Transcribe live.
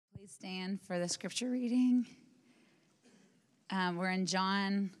Stand for the scripture reading. We're in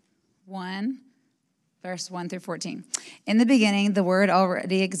John 1, verse 1 through 14. In the beginning, the Word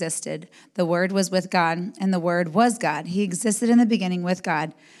already existed. The Word was with God, and the Word was God. He existed in the beginning with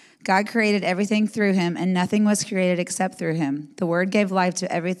God. God created everything through him, and nothing was created except through him. The Word gave life to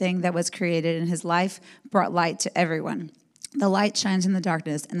everything that was created, and his life brought light to everyone. The light shines in the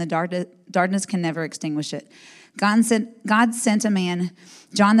darkness, and the darkness can never extinguish it. God sent a man,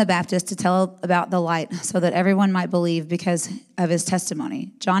 John the Baptist, to tell about the light so that everyone might believe because of his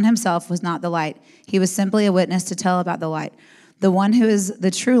testimony. John himself was not the light. He was simply a witness to tell about the light. The one who is the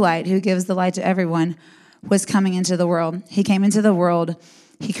true light, who gives the light to everyone, was coming into the world. He came into the world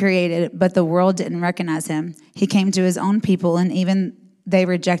he created, but the world didn't recognize him. He came to his own people, and even they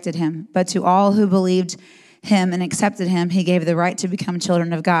rejected him. But to all who believed him and accepted him, he gave the right to become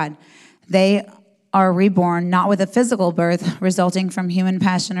children of God. They are reborn, not with a physical birth resulting from human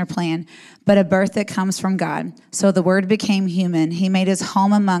passion or plan, but a birth that comes from God. So the Word became human. He made his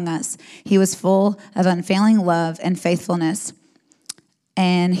home among us. He was full of unfailing love and faithfulness.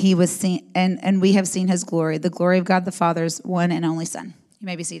 And he was seen, and we have seen his glory, the glory of God the Father's one and only Son. You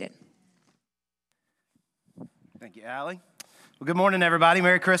may be seated. Thank you, Allie. Well, good morning, everybody.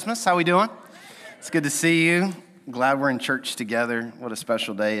 Merry Christmas. How we doing? It's good to see you. Glad we're in church together. What a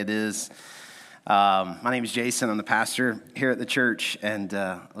special day it is. My name is Jason. I'm the pastor here at the church, and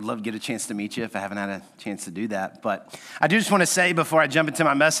I'd love to get a chance to meet you if I haven't had a chance to do that. But I do just want to say before I jump into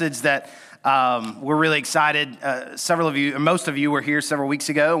my message that we're really excited. Several of you, or most of you, were here several weeks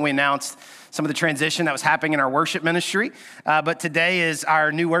ago, and we announced some of the transition that was happening in our worship ministry. But today is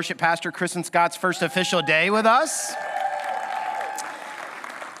our new worship pastor, Kristen Scott's first official day with us.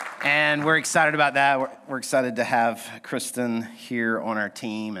 And we're excited about that. We're excited to have Kristen here on our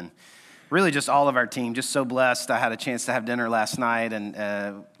team, and really just all of our team. Just so blessed. I had a chance to have dinner last night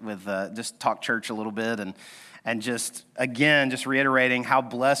and with just talk church a little bit, and just again just reiterating how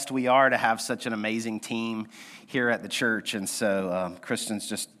blessed we are to have such an amazing team here at the church. And so Kristen's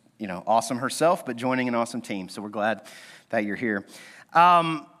just awesome herself, but joining an awesome team. So we're glad that you're here.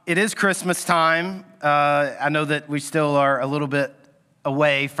 It is Christmas time. I know that we still are a little bit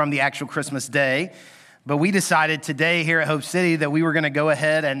away from the actual Christmas day. But we decided today here at Hope City that we were going to go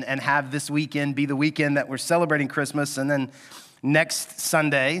ahead and have this weekend be the weekend that we're celebrating Christmas. And then next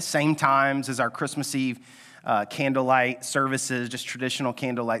Sunday, same times as our Christmas Eve candlelight services, just traditional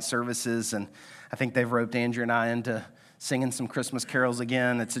candlelight services. And I think they've roped Andrew and I into singing some Christmas carols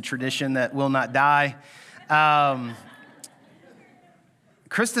again. It's a tradition that will not die.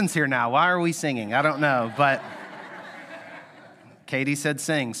 Kristen's here now. Why are we singing? I don't know. But Katie said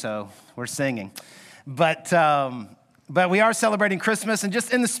sing, so we're singing. But we are celebrating Christmas, and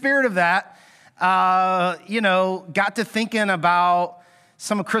just in the spirit of that, got to thinking about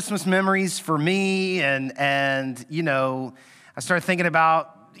some of Christmas memories for me, and I started thinking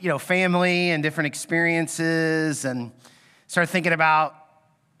about family and different experiences, and started thinking about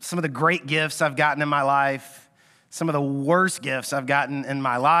some of the great gifts I've gotten in my life, some of the worst gifts I've gotten in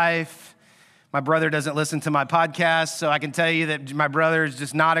my life. My brother doesn't listen to my podcast, so I can tell you that my brother is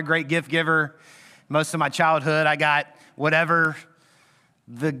just not a great gift giver. Most of my childhood, I got whatever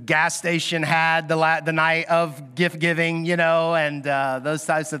the gas station had the night of gift giving, and those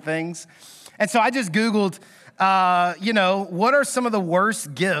types of things. And so I just Googled, what are some of the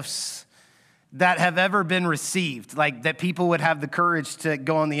worst gifts that have ever been received? Like that people would have the courage to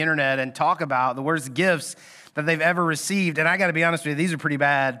go on the internet and talk about the worst gifts that they've ever received. And I got to be honest with you, these are pretty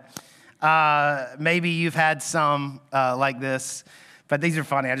bad. Maybe you've had some like this. But these are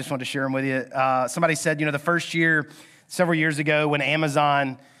funny. I just wanted to share them with you. Somebody said, the first year, several years ago, when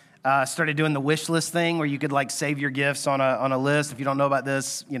Amazon started doing the wish list thing where you could save your gifts on a list. If you don't know about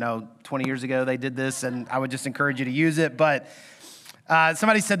this, 20 years ago they did this, and I would just encourage you to use it. But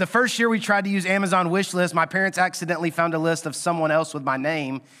somebody said, the first year we tried to use Amazon wish list, my parents accidentally found a list of someone else with my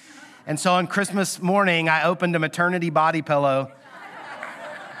name. And so on Christmas morning, I opened a maternity body pillow,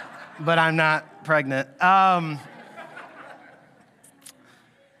 but I'm not pregnant.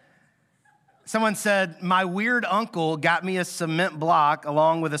 Someone said, my weird uncle got me a cement block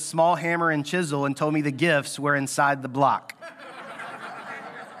along with a small hammer and chisel and told me the gifts were inside the block.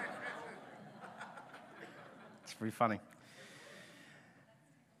 It's pretty funny.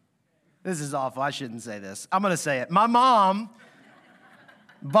 This is awful. I shouldn't say this. I'm going to say it. My mom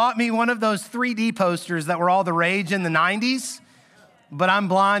bought me one of those 3D posters that were all the rage in the 90s, but I'm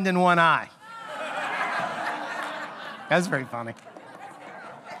blind in one eye. That's pretty funny.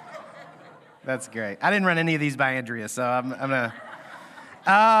 That's great. I didn't run any of these by Andrea, so I'm gonna.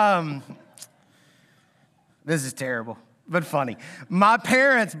 This is terrible. but funny. My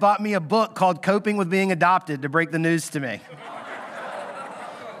parents bought me a book called Coping with Being Adopted to break the news to me.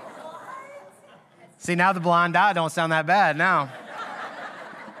 See, now the blind eye don't sound that bad now.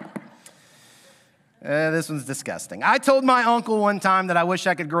 This one's disgusting. I told my uncle one time that I wish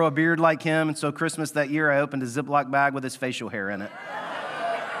I could grow a beard like him, and so Christmas that year I opened a Ziploc bag with his facial hair in it.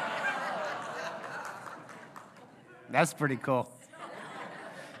 That's pretty cool.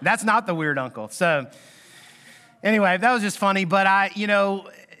 That's not the weird uncle. So anyway, that was just funny, but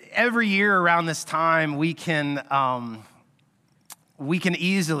every year around this time, we can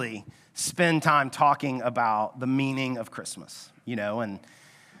easily spend time talking about the meaning of Christmas, and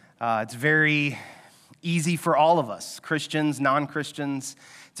it's very easy for all of us, Christians, non-Christians.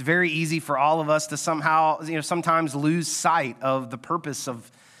 It's very easy for all of us to somehow, sometimes lose sight of the purpose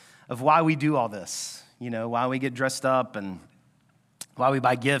of why we do all this, why we get dressed up and why we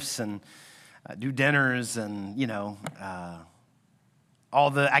buy gifts and do dinners and,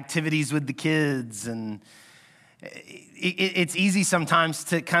 all the activities with the kids. And it's easy sometimes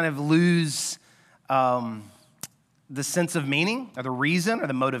to kind of lose the sense of meaning or the reason or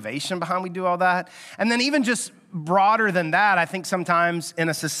the motivation behind we do all that. And then even just broader than that, I think sometimes in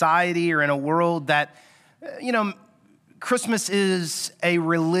a society or in a world that, Christmas is a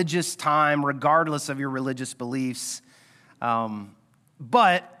religious time regardless of your religious beliefs.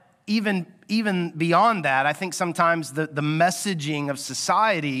 But even beyond that, I think sometimes the messaging of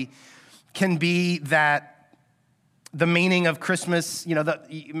society can be that the meaning of Christmas,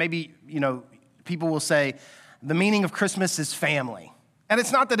 people will say, the meaning of Christmas is family. And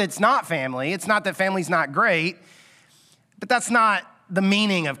it's not that it's not family. It's not that family's not great, but that's not the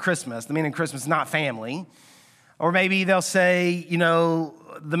meaning of Christmas. The meaning of Christmas is not family. Or maybe they'll say,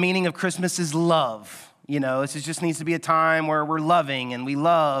 the meaning of Christmas is love. It just needs to be a time where we're loving and we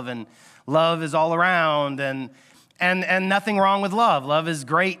love, and love is all around, and nothing wrong with love. Love is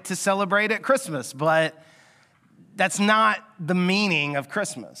great to celebrate at Christmas, but that's not the meaning of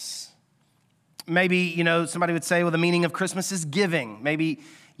Christmas. Maybe, somebody would say, well, the meaning of Christmas is giving. Maybe,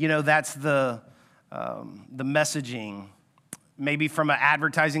 that's the messaging. Maybe from an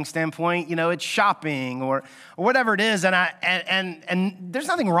advertising standpoint, it's shopping or whatever it is. And there's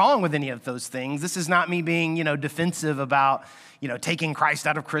nothing wrong with any of those things. This is not me being, defensive about, taking Christ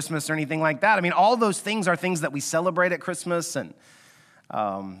out of Christmas or anything like that. I mean, all those things are things that we celebrate at Christmas and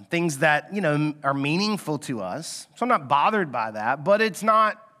things that, are meaningful to us. So I'm not bothered by that, but it's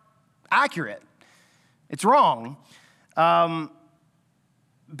not accurate. It's wrong.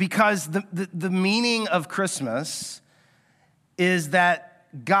 Because the meaning of Christmas is that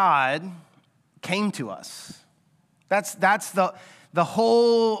God came to us. That's the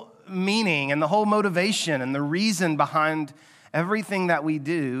whole meaning and the whole motivation and the reason behind everything that we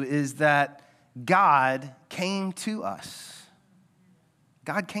do is that God came to us.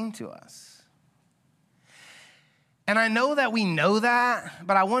 God came to us. And I know that we know that,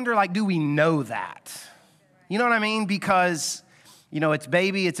 but I wonder, do we know that? You know what I mean? Because, it's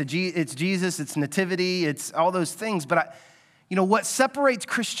baby, it's Jesus, it's nativity, it's all those things. But, what separates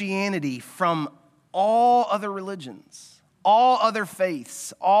Christianity from all other religions, all other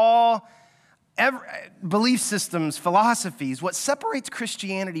faiths, belief systems, philosophies, what separates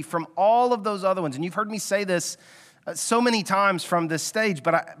Christianity from all of those other ones, and you've heard me say this so many times from this stage,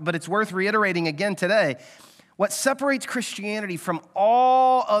 but it's worth reiterating again today. What separates Christianity from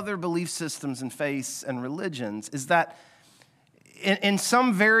all other belief systems and faiths and religions is that in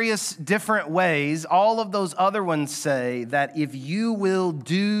some various different ways, all of those other ones say that if you will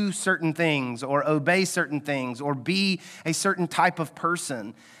do certain things or obey certain things or be a certain type of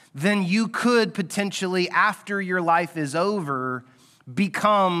person, then you could potentially, after your life is over,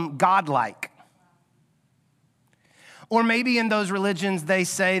 become godlike. Or maybe in those religions, they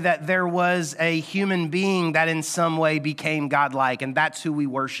say that there was a human being that in some way became godlike, and that's who we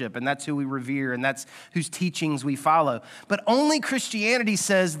worship, and that's who we revere, and that's whose teachings we follow. But only Christianity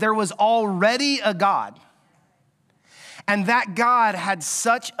says there was already a God, and that God had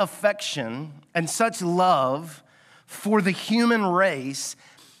such affection and such love for the human race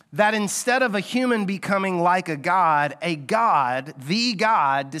that instead of a human becoming like a God, the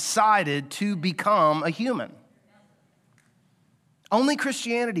God, decided to become a human. Only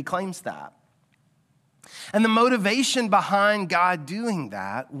Christianity claims that. And the motivation behind God doing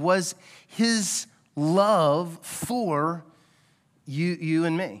that was his love for you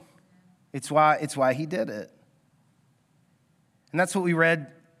and me. It's why he did it. And that's what we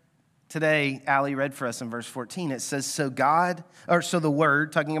read today Allie read for us in verse 14. It says, so the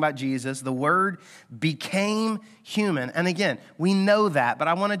Word, talking about Jesus, the Word became human. And again, we know that, but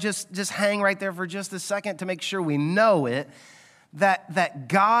I want to just hang right there for just a second to make sure we know it, that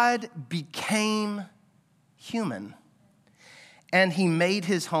God became human. And he made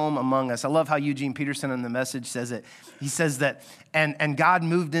his home among us. I love how Eugene Peterson in the Message says it. He says that, and God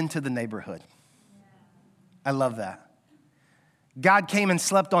moved into the neighborhood. I love that. God came and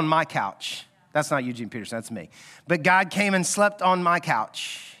slept on my couch. That's not Eugene Peterson, that's me. But God came and slept on my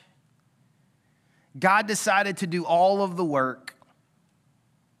couch. God decided to do all of the work,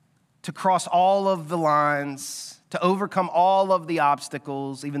 to cross all of the lines, to overcome all of the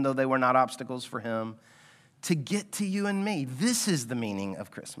obstacles, even though they were not obstacles for him, to get to you and me. This is the meaning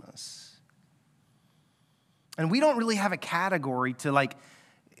of Christmas. And we don't really have a category to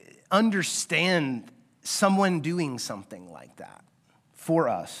understand someone doing something like that for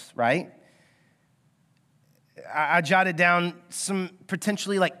us, right? I jotted down some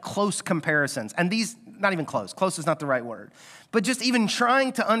potentially close comparisons. And these, not even close. Close is not the right word. But just even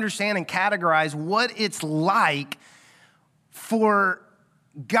trying to understand and categorize what it's like for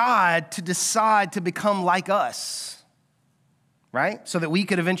God to decide to become like us, right? So that we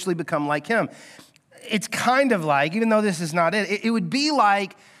could eventually become like him. It's kind of like, even though this is not it, it would be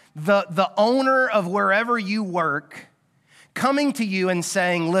like the owner of wherever you work coming to you and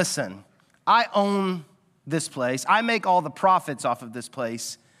saying, listen, I own this place. I make all the profits off of this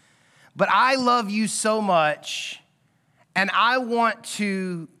place, but I love you so much and I want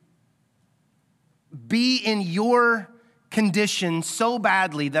to be in your condition so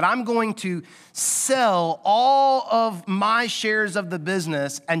badly that I'm going to sell all of my shares of the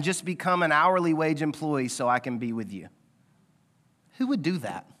business and just become an hourly wage employee so I can be with you. Who would do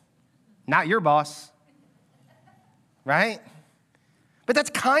that? Not your boss, right? But that's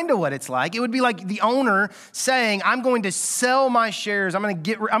kind of what it's like. It would be like the owner saying, I'm going to sell my shares. I'm going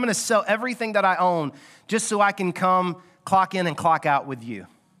to sell everything that I own just so I can come clock in and clock out with you,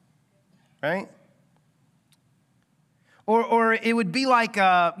 right? Or it would be like,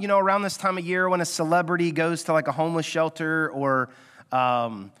 around this time of year when a celebrity goes to a homeless shelter or,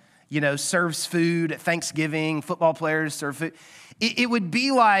 serves food at Thanksgiving, football players serve food. It would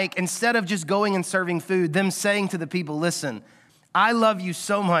be like, instead of just going and serving food, them saying to the people, listen, I love you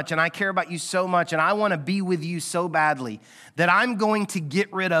so much and I care about you so much and I want to be with you so badly that I'm going to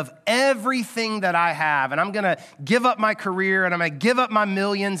get rid of everything that I have and I'm going to give up my career and I'm going to give up my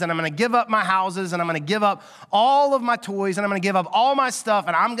millions and I'm going to give up my houses and I'm going to give up all of my toys and I'm going to give up all my stuff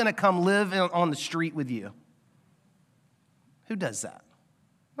and I'm going to come live on the street with you. Who does that?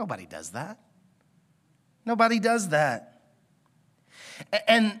 Nobody does that. Nobody does that.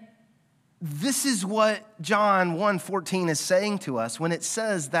 And this is what John 1:14 is saying to us when it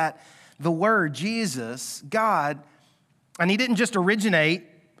says that the Word, Jesus, God, and he didn't just originate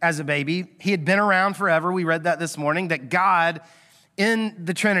as a baby. He had been around forever. We read that this morning, that God in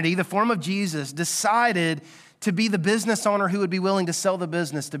the Trinity, the form of Jesus, decided to be the business owner who would be willing to sell the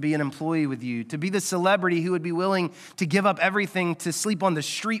business, to be an employee with you, to be the celebrity who would be willing to give up everything to sleep on the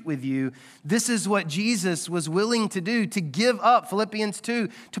street with you. This is what Jesus was willing to do, to give up, Philippians 2,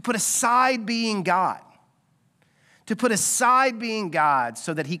 to put aside being God. To put aside being God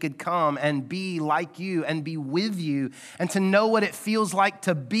so that he could come and be like you and be with you and to know what it feels like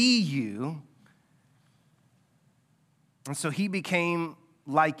to be you. And so he became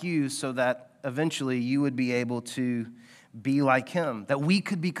like you so that eventually you would be able to be like him, that we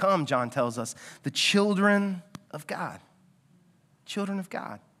could become, John tells us, the children of God. Children of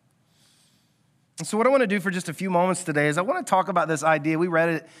God. And so what I want to do for just a few moments today is I want to talk about this idea. We read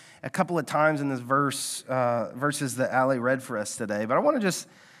it a couple of times in this verses that Allie read for us today, but I want to just,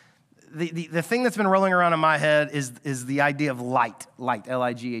 the thing that's been rolling around in my head is the idea of light,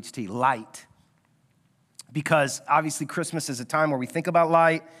 L-I-G-H-T, light. Because obviously Christmas is a time where we think about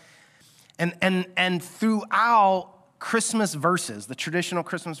light. And throughout Christmas verses, the traditional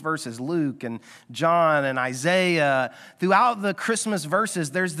Christmas verses, Luke and John and Isaiah, throughout the Christmas verses,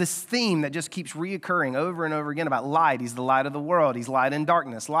 there's this theme that just keeps reoccurring over and over again about light. He's the light of the world. He's light in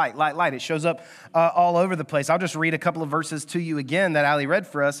darkness. Light, light, light. It shows up all over the place. I'll just read a couple of verses to you again that Allie read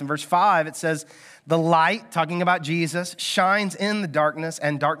for us. In verse 5, it says, the light, talking about Jesus, shines in the darkness,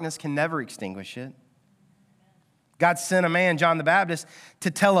 and darkness can never extinguish it. God sent a man, John the Baptist,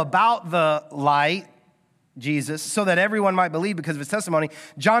 to tell about the light, Jesus, so that everyone might believe because of his testimony.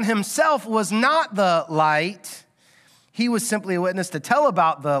 John himself was not the light. He was simply a witness to tell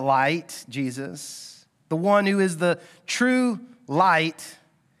about the light, Jesus, the one who is the true light,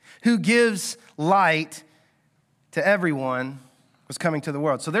 who gives light to everyone was coming to the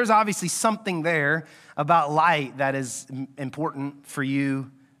world. So there's obviously something there about light that is important for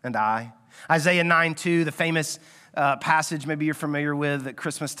you and I. Isaiah 9:2, the famous passage maybe you're familiar with at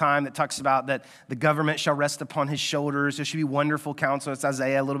Christmas time that talks about that the government shall rest upon his shoulders. There should be wonderful counsel. It's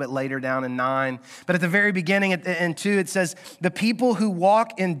Isaiah a little bit later down in 9. But at the very beginning in 2, it says, the people who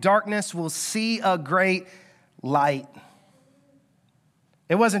walk in darkness will see a great light.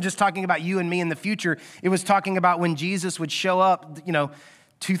 It wasn't just talking about you and me in the future. It was talking about when Jesus would show up,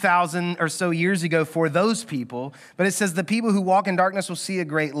 2,000 or so years ago for those people. But it says the people who walk in darkness will see a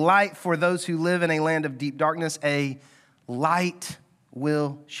great light. For those who live in a land of deep darkness, a light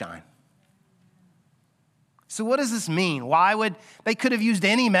will shine. So what does this mean? They could have used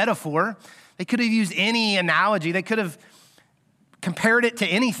any metaphor. They could have used any analogy. They could have compared it to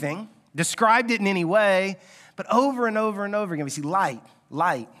anything, described it in any way. But over and over and over again, we see light,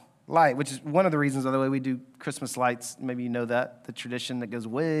 which is one of the reasons, by the way, we do Christmas lights. Maybe you know that, the tradition that goes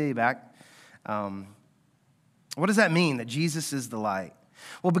way back. What does that mean, that Jesus is the light?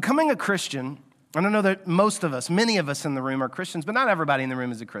 Well, becoming a Christian, and I know that many of us in the room are Christians, but not everybody in the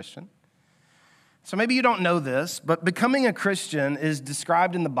room is a Christian. So maybe you don't know this, but becoming a Christian is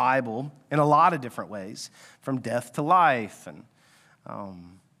described in the Bible in a lot of different ways, from death to life and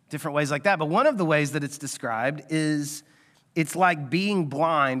different ways like that. But one of the ways that it's described is it's like being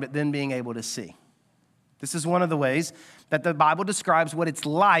blind, but then being able to see. This is one of the ways that the Bible describes what it's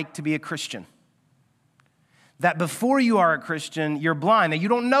like to be a Christian. That before you are a Christian, you're blind. Now, you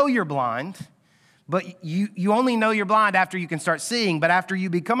don't know you're blind, but you only know you're blind after you can start seeing. But after you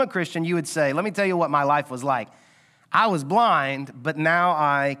become a Christian, you would say, let me tell you what my life was like. I was blind, but now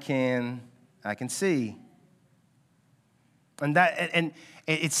I can see. And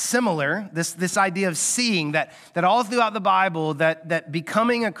it's similar, this idea of seeing, that all throughout the Bible, that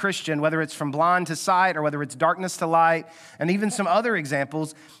becoming a Christian, whether it's from blind to sight or whether it's darkness to light, and even some other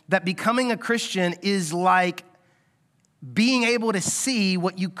examples, that becoming a Christian is like being able to see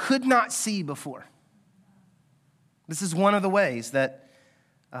what you could not see before. This is one of the ways that,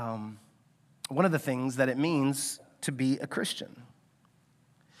 one of the things that it means to be a Christian.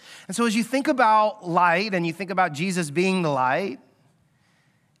 And so as you think about light and you think about Jesus being the light,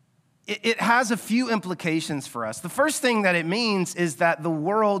 it has a few implications for us. The first thing that it means is that the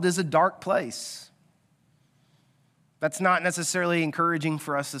world is a dark place. That's not necessarily encouraging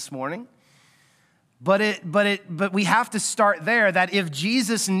for us this morning. But we have to start there, that if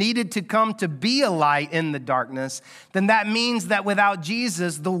Jesus needed to come to be a light in the darkness, then that means that without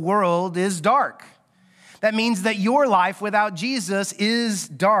Jesus, the world is dark. That means that your life without Jesus is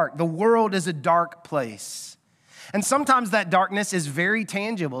dark. The world is a dark place. And sometimes that darkness is very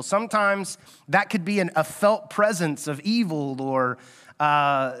tangible. Sometimes that could be a felt presence of evil or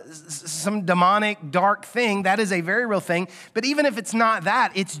some demonic dark thing. That is a very real thing. But even if it's not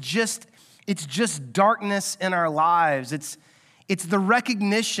that, it's just darkness in our lives. It's the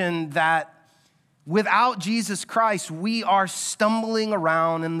recognition that without Jesus Christ, we are stumbling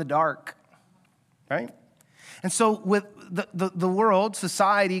around in the dark, right? And so with the world,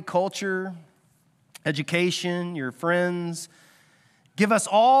 society, culture, education, your friends, give us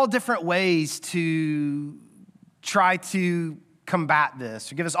all different ways to try to combat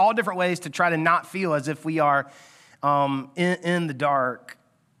this, or give us all different ways to try to not feel as if we are in the dark.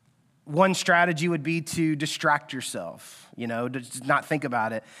 One strategy would be to distract yourself, to just not think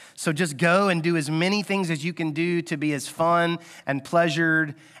about it. So just go and do as many things as you can do to be as fun and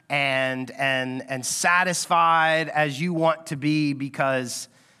pleasured and satisfied as you want to be, because,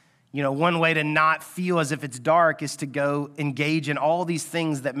 one way to not feel as if it's dark is to go engage in all these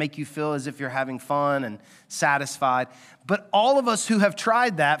things that make you feel as if you're having fun and satisfied. But all of us who have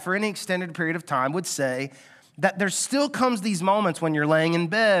tried that for any extended period of time would say that there still comes these moments when you're laying in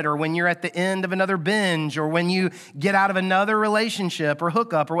bed, or when you're at the end of another binge, or when you get out of another relationship or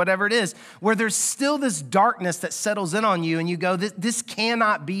hookup or whatever it is, where there's still this darkness that settles in on you and you go, this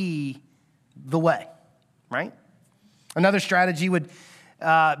cannot be the way, right? Another strategy would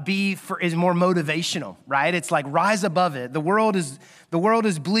is more motivational, right? It's like rise above it. The world is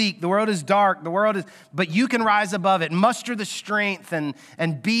bleak, the world is dark, but you can rise above it, muster the strength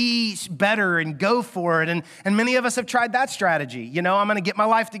and be better and go for it. And many of us have tried that strategy. I'm going to get my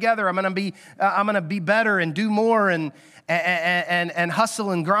life together. I'm going to be better and do more and hustle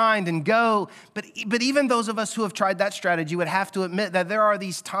and grind and go. But even those of us who have tried that strategy would have to admit that there are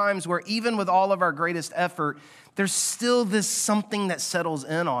these times where even with all of our greatest effort, there's still this something that settles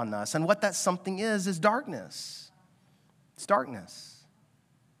in on us. And what that something is darkness. It's darkness.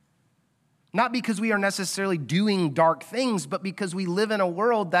 Not because we are necessarily doing dark things, but because we live in a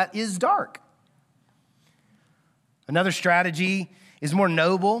world that is dark. Another strategy is more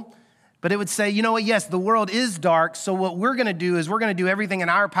noble, but it would say, you know what, yes, the world is dark, so what we're gonna do is we're gonna do everything in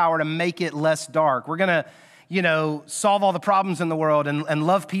our power to make it less dark. We're gonna, solve all the problems in the world and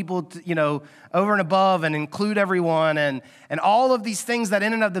love people, over and above and include everyone and all of these things that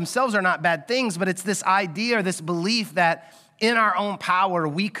in and of themselves are not bad things, but it's this idea or this belief that in our own power,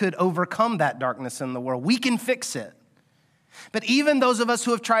 we could overcome that darkness in the world. We can fix it. But even those of us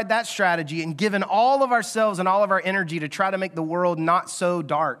who have tried that strategy and given all of ourselves and all of our energy to try to make the world not so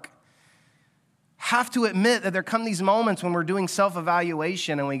dark, have to admit that there come these moments when we're doing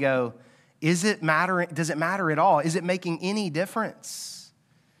self-evaluation and we go, does it matter at all? Is it making any difference?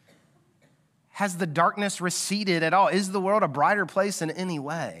 Has the darkness receded at all? Is the world a brighter place in any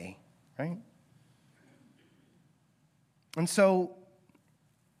way, right? And so,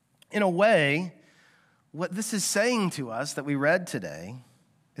 in a way, what this is saying to us that we read today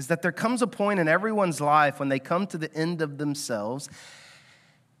is that there comes a point in everyone's life when they come to the end of themselves.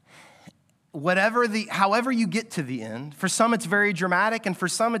 However you get to the end, for some it's very dramatic, and for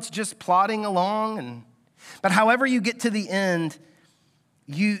some it's just plodding along. But however you get to the end,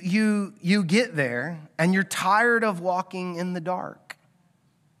 you get there, and you're tired of walking in the dark.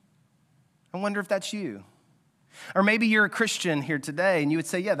 I wonder if that's you. Or maybe you're a Christian here today, and you would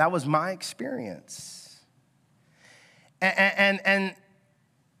say, yeah, that was my experience. And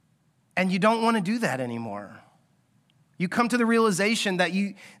you don't want to do that anymore. You come to the realization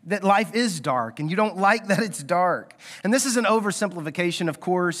that life is dark, and you don't like that it's dark. And this is an oversimplification, of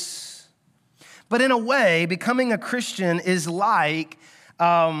course. But in a way, becoming a Christian is like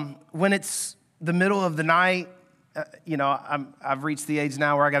when it's the middle of the night. I've reached the age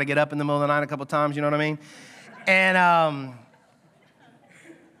now where I got to get up in the middle of the night a couple times, you know what I mean? And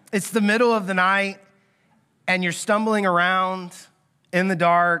it's the middle of the night, and you're stumbling around in the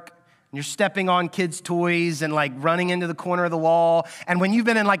dark, and you're stepping on kids' toys and like running into the corner of the wall. And when you've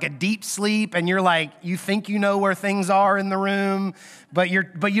been in like a deep sleep and you're like, you think you know where things are in the room, but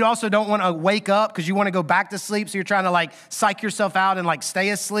you also don't want to wake up because you want to go back to sleep. So you're trying to like psych yourself out and like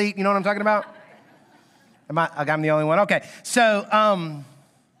stay asleep. You know what I'm talking about? I'm the only one? Okay. So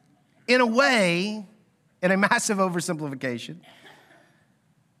in a way, in a massive oversimplification,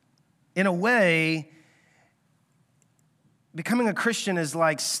 in a way, becoming a Christian is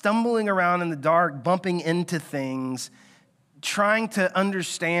like stumbling around in the dark, bumping into things, trying to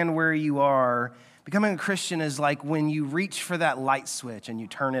understand where you are. Becoming a Christian is like when you reach for that light switch and you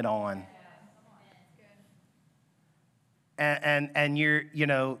turn it on. And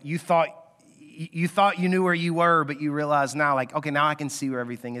you thought you knew where you were, but you realize now, like, okay, now I can see where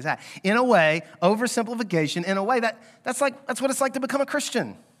everything is at. In a way, oversimplification, in a way, that's what it's like to become a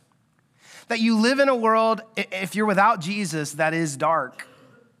Christian. That you live in a world, if you're without Jesus, that is dark.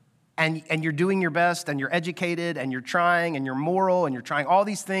 And you're doing your best, and you're educated, and you're trying, and you're moral, and you're trying all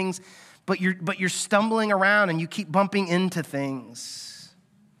these things, but you're stumbling around, and you keep bumping into things.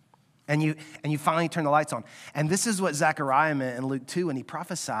 And you finally turn the lights on. And this is what Zechariah meant in Luke 2 when he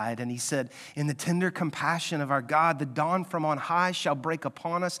prophesied. And he said, in the tender compassion of our God, the dawn from on high shall break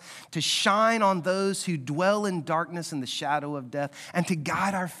upon us to shine on those who dwell in darkness and the shadow of death and to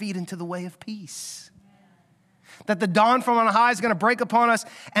guide our feet into the way of peace. That the dawn from on high is going to break upon us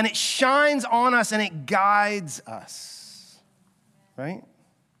and it shines on us and it guides us. Right?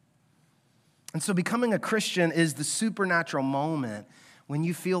 And so becoming a Christian is the supernatural moment when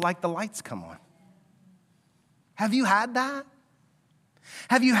you feel like the lights come on. Have you had that?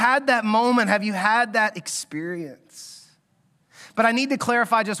 Have you had that moment? Have you had that experience? But I need to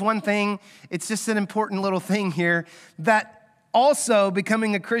clarify just one thing. It's just an important little thing here, that also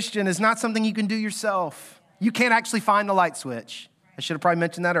becoming a Christian is not something you can do yourself. You can't actually find the light switch. I should have probably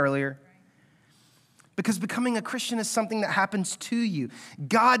mentioned that earlier. Because becoming a Christian is something that happens to you.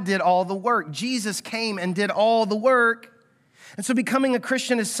 God did all the work. Jesus came and did all the work. And so becoming a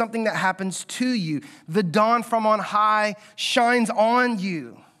Christian is something that happens to you. The dawn from on high shines on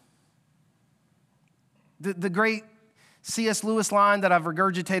you. The great C.S. Lewis line that I've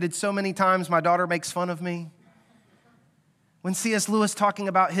regurgitated so many times, my daughter makes fun of me. When C.S. Lewis talking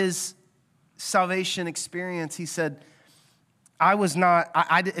about his salvation experience, he said, it's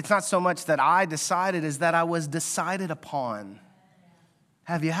not so much that I decided as that I was decided upon.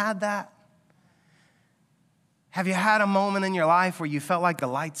 Have you had that? Have you had a moment in your life where you felt like the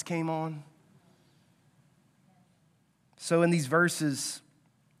lights came on? So in these verses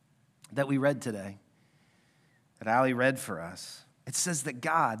that we read today, that Ali read for us, it says that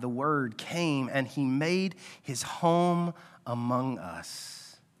God, the Word, came and he made his home among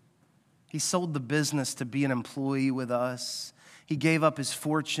us. He sold the business to be an employee with us. He gave up his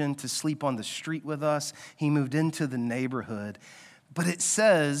fortune to sleep on the street with us. He moved into the neighborhood. But it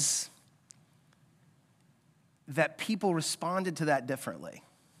says that people responded to that differently.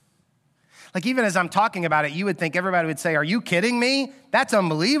 Like even as I'm talking about it, you would think everybody would say, are you kidding me? That's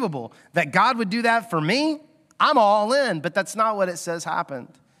unbelievable. That God would do that for me? I'm all in. But that's not what it says happened.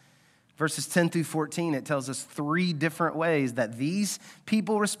 Verses 10 through 14, it tells us 3 different ways that these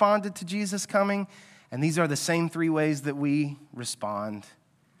people responded to Jesus coming. And these are the same 3 ways that we respond.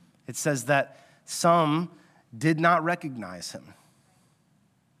 It says that some did not recognize him.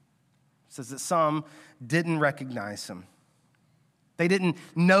 It says that some didn't recognize him. They didn't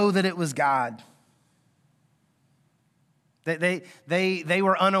know that it was God. They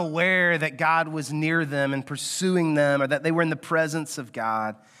were unaware that God was near them and pursuing them, or that they were in the presence of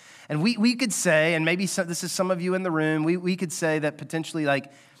God. And we could say, and maybe this is some of you in the room, we could say that potentially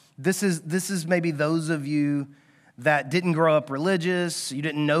like this is maybe those of you that didn't grow up religious, you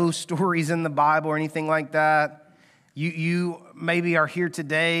didn't know stories in the Bible or anything like that. You maybe are here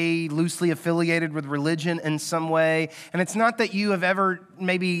today loosely affiliated with religion in some way. And it's not that you have ever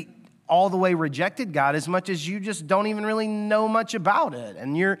maybe all the way rejected God as much as you just don't even really know much about it.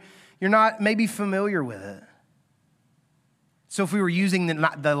 And you're not maybe familiar with it. So if we were using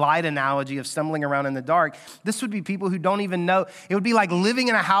the light analogy of stumbling around in the dark, this would be people who don't even know. It would be like living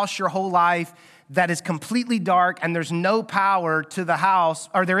in a house your whole life that is completely dark and there's no power to the house,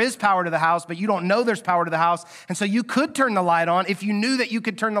 or there is power to the house, but you don't know there's power to the house. And so you could turn the light on if you knew that you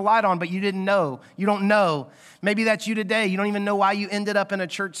could turn the light on, but you didn't know. You don't know. Maybe that's you today. You don't even know why you ended up in a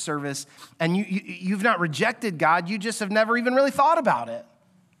church service. And you've not rejected God. You just have never even really thought about it.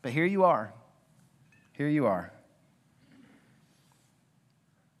 But here you are. Here you are.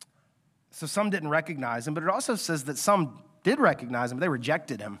 So some didn't recognize him, but it also says that some did recognize him, but they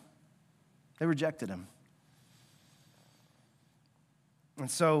rejected him. They rejected him. And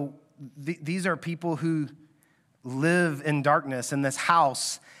so these are people who live in darkness in this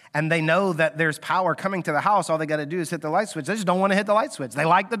house, and they know that there's power coming to the house. All they got to do is hit the light switch. They just don't want to hit the light switch. They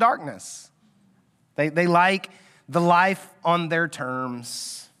like the darkness. They like the life on their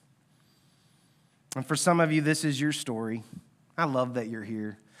terms. And for some of you, this is your story. I love that you're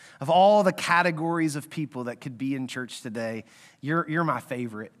here. Of all the categories of people that could be in church today, you're my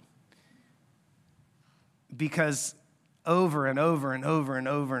favorite. Because over and over and over and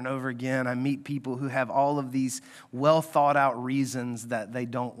over and over again, I meet people who have all of these well thought out reasons that they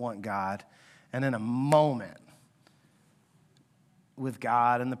don't want God. And in a moment, with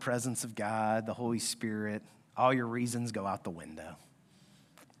God, in the presence of God, the Holy Spirit, all your reasons go out the window.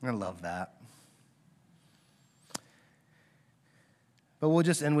 I love that. But we'll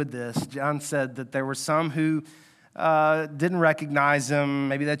just end with this. John said that there were some who didn't recognize him.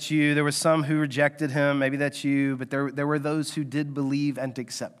 Maybe that's you. There were some who rejected him. Maybe that's you. But there were those who did believe and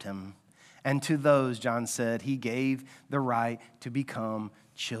accept him. And to those, John said, he gave the right to become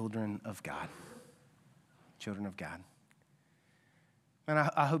children of God. Children of God. And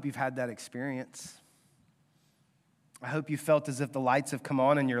I hope you've had that experience. I hope you felt as if the lights have come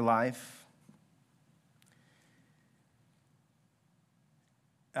on in your life.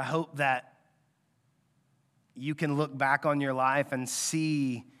 I hope that you can look back on your life and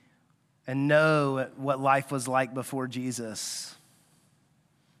see and know what life was like before Jesus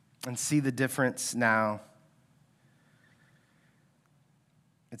and see the difference now.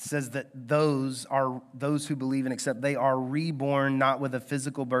 It says that those who believe and accept, they are reborn not with a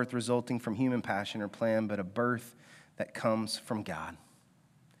physical birth resulting from human passion or plan, but a birth that comes from God.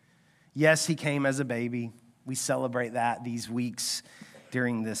 Yes, he came as a baby. We celebrate that these weeks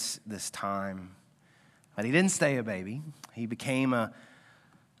during this time. But he didn't stay a baby. He became a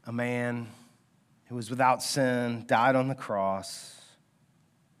man who was without sin, died on the cross,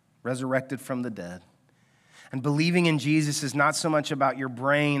 resurrected from the dead. And believing in Jesus is not so much about your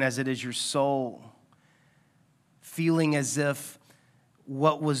brain as it is your soul. Feeling as if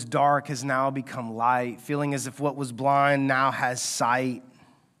what was dark has now become light. Feeling as if what was blind now has sight.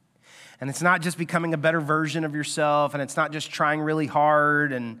 And it's not just becoming a better version of yourself, and it's not just trying really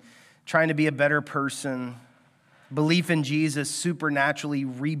hard and trying to be a better person. Belief in Jesus supernaturally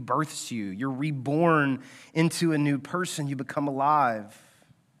rebirths you. You're reborn into a new person. You become alive.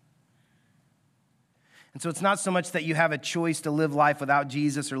 And so it's not so much that you have a choice to live life without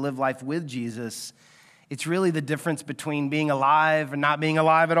Jesus or live life with Jesus. It's really the difference between being alive and not being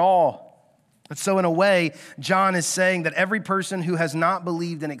alive at all. And so in a way, John is saying that every person who has not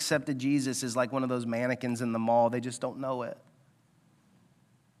believed and accepted Jesus is like one of those mannequins in the mall. They just don't know it.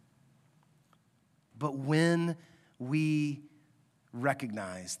 But when we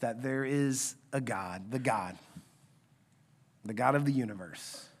recognize that there is a God, the God of the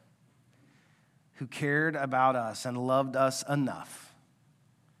universe, who cared about us and loved us enough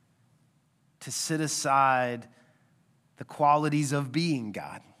to sit aside the qualities of being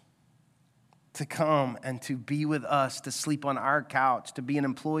God, to come and to be with us, to sleep on our couch, to be an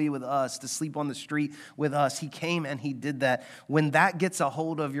employee with us, to sleep on the street with us. He came and he did that. When that gets a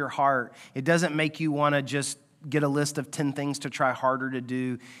hold of your heart, it doesn't make you want to just get a list of 10 things to try harder to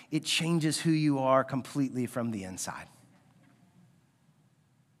do. It changes who you are completely from the inside.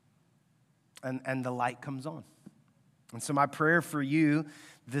 And the light comes on. And so my prayer for you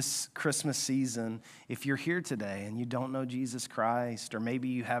this Christmas season, if you're here today and you don't know Jesus Christ, or maybe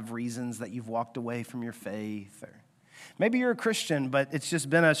you have reasons that you've walked away from your faith, or maybe you're a Christian, but it's just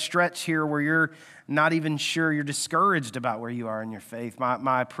been a stretch here where you're not even sure, you're discouraged about where you are in your faith,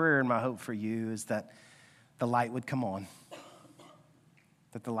 my prayer and my hope for you is that the light would come on,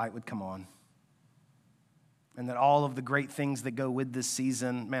 that the light would come on. And that all of the great things that go with this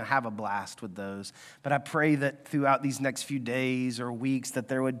season, man, have a blast with those. But I pray that throughout these next few days or weeks that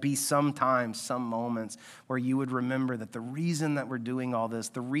there would be some times, some moments where you would remember that the reason that we're doing all this,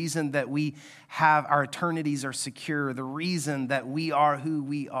 the reason that we have our eternities are secure, the reason that we are who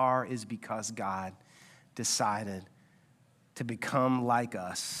we are is because God decided to become like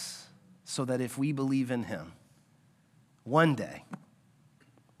us so that if we believe in him, one day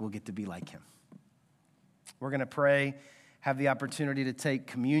we'll get to be like him. We're going to pray, have the opportunity to take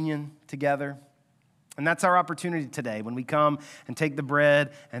communion together. And that's our opportunity today. When we come and take the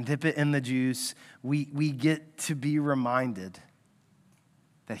bread and dip it in the juice, we get to be reminded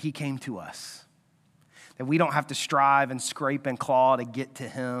that he came to us, that we don't have to strive and scrape and claw to get to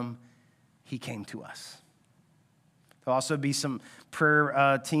him. He came to us. There'll also be some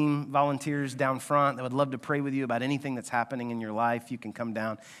prayer team volunteers down front that would love to pray with you about anything that's happening in your life. You can come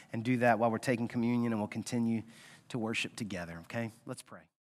down and do that while we're taking communion, and we'll continue to worship together, okay? Let's pray.